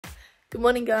Good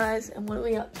morning guys, and what are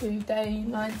we up to? Day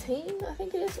 19 I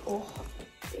think it is. Oh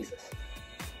Jesus,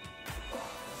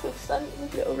 so excited,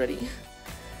 look at it already.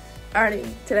 Alrighty,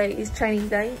 today is training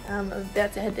day. I'm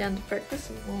about to head down to breakfast.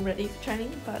 I'm all ready for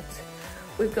training, but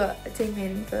we've got a team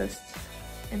meeting first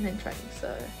and then training,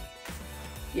 so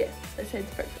yeah, let's head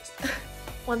to breakfast.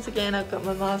 Once again I've got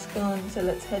my mask on, so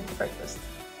let's head to breakfast.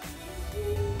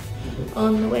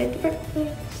 On the way to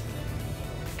breakfast.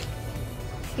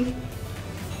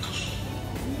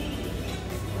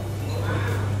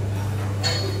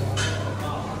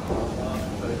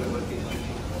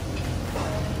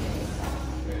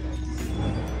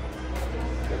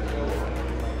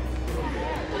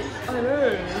 I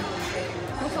know.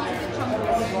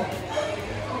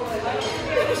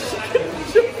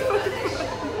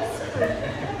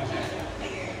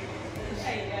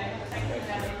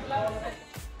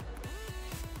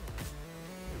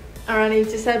 Alrighty,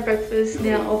 just had breakfast,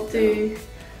 now off to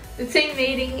the team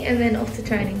meeting and then off to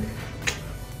training.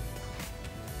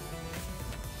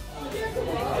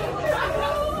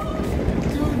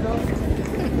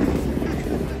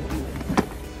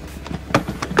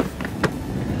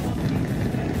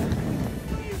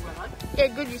 Yeah,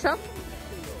 good yourself?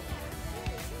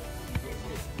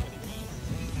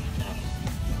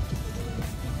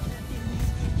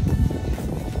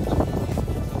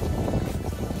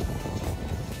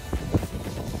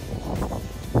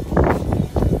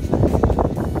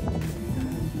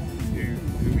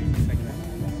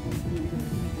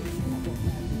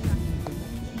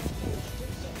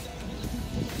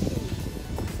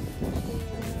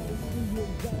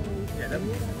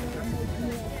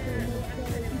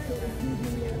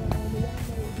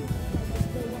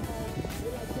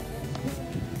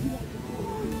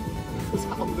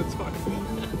 All the time.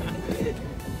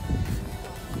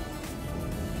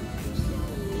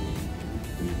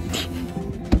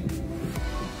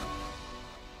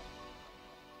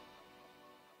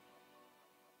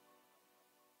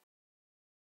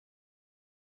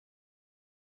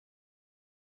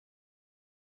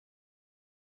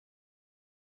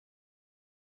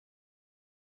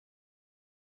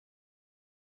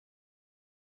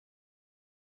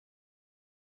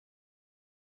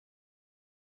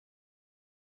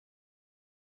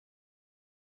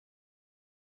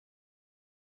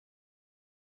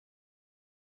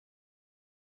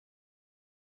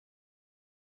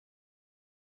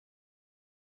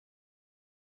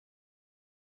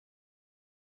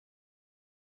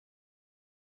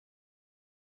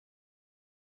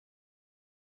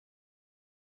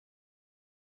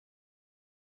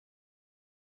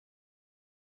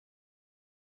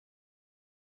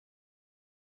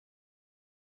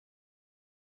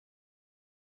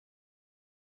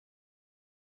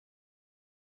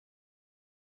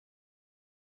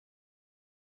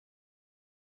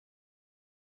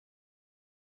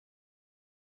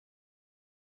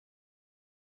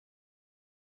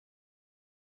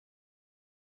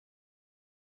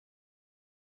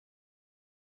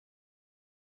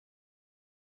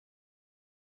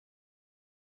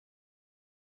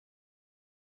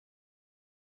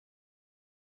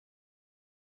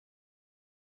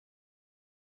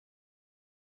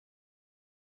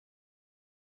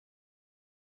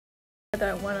 I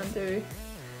don't want to do,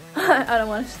 I don't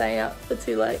want to stay out for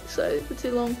too late, so for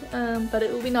too long, but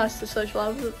it will be nice to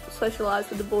socialise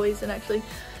with the boys and actually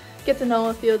get to know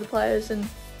a few of the players and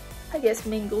I guess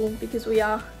mingle, because we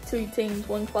are 2 teams,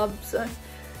 1 club, so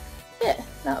yeah,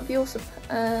 that would be awesome.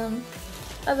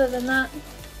 Other than that,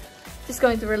 just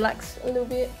going to relax a little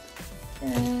bit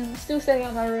and still setting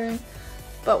up my room,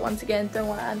 but once again don't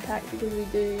want to unpack because we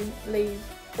do leave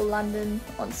for London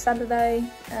on Saturday.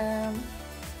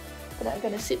 But I'm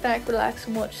going to sit back, relax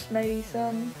and watch maybe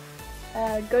some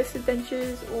Ghost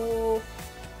Adventures or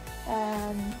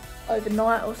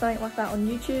Overnight or something like that on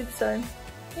YouTube. So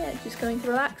yeah, just going to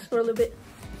relax for a little bit.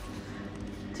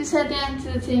 Just head down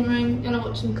to the team room, going to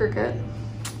watch some cricket.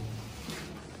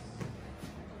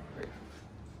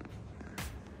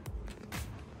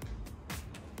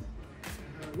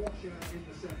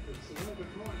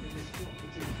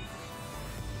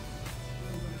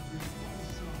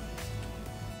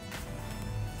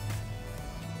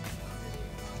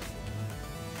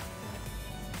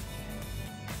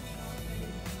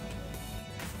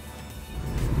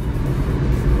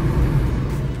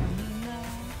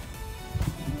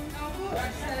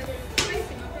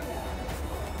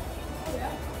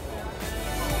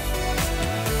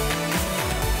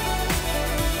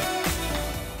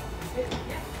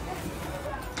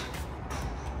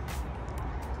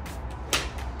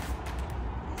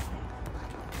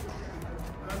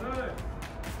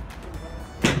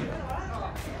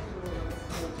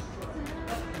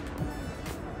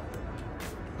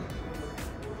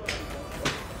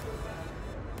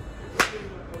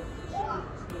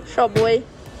 Shot boy.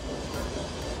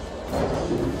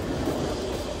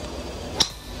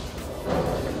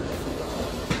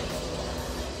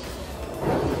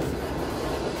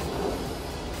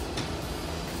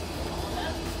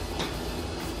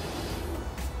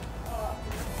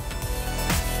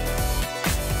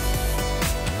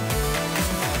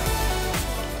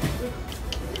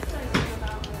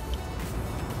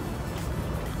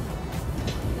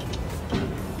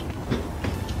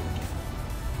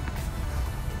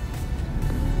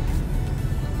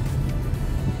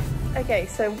 Okay,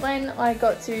 so when I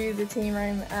got to the team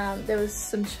room, there was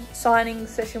some signing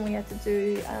session we had to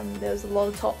do. There was a lot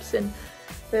of tops and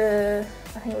I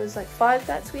think it was like 5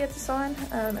 bats we had to sign,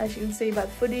 as you can see by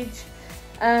the footage.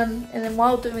 And then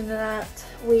while doing that,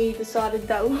 we decided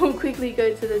that we'll quickly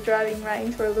go to the driving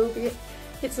range for a little bit,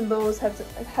 hit some balls, have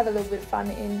a little bit of fun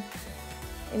in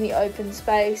the open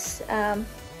space.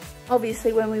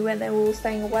 Obviously when we went there, we were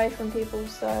staying away from people,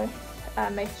 so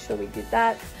making sure we did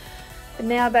that. But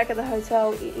now back at the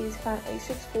hotel, it is currently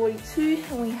 6:42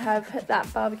 and we have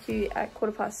that barbecue at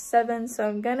 7:15. So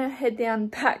I'm gonna head down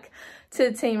back to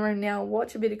the team room now,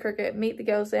 watch a bit of cricket, meet the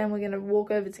girls there, and we're gonna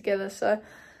walk over together. So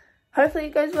hopefully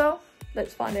it goes well.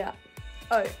 Let's find out.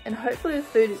 Oh, and hopefully the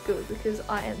food is good because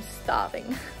I am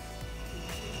starving.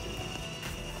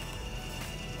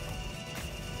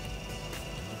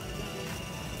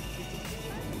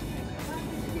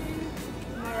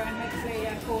 Tomorrow, hopefully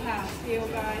a full house deal,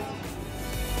 guys.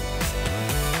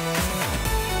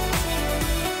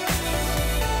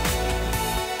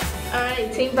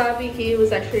 Alright, team barbecue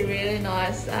was actually really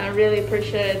nice. I really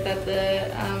appreciate that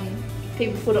the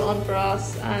people put it on for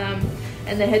us, and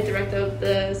the head director of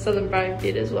the Southern Brave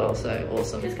did as well, so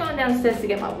awesome. Just going downstairs to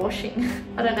get my washing.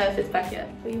 I don't know if it's back yet.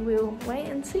 We will wait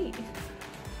and see.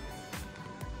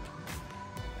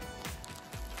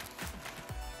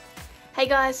 Hey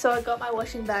guys, so I got my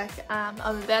washing back. I'm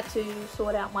about to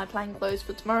sort out my playing clothes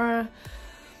for tomorrow.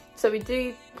 So we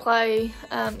do play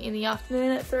in the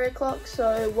afternoon at 3 o'clock.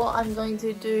 So what I'm going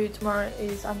to do tomorrow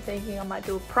is I'm thinking I might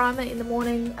do a primer in the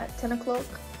morning at 10 o'clock.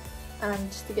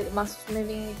 Just to get the muscles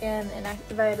moving again and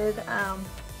activated.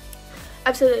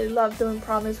 Absolutely love doing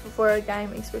primers before a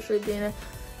game, especially doing a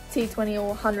T20 or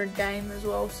 100 game as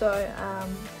well. So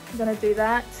I'm going to do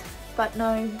that. But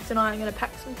no, tonight I'm going to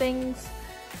pack some things,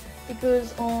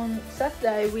 because on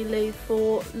Saturday we leave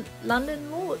for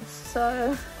London Lords.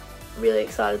 So really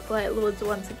excited to play at Lords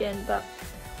once again, but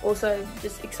also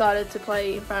just excited to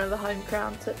play in front of the home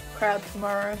crowd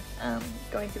tomorrow.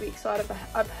 Going to be excited.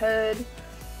 I've heard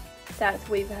that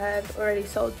we have already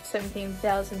sold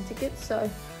 17,000 tickets, so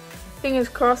fingers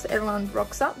crossed everyone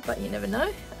rocks up, but you never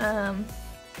know.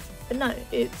 But no,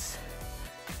 it's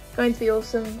going to be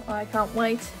awesome. I can't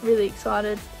wait, really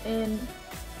excited. And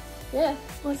yeah,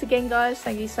 once again guys,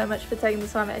 thank you so much for taking the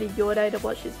time out of your day to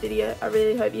watch this video. I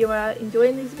really hope you are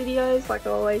enjoying these videos. Like I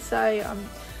always say,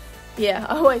 yeah,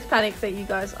 I always panic that you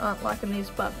guys aren't liking these,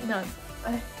 but no,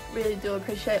 I really do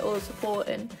appreciate all the support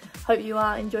and hope you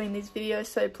are enjoying these videos.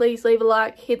 So please leave a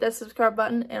like, hit that subscribe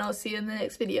button, and I'll see you in the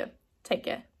next video. Take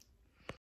care.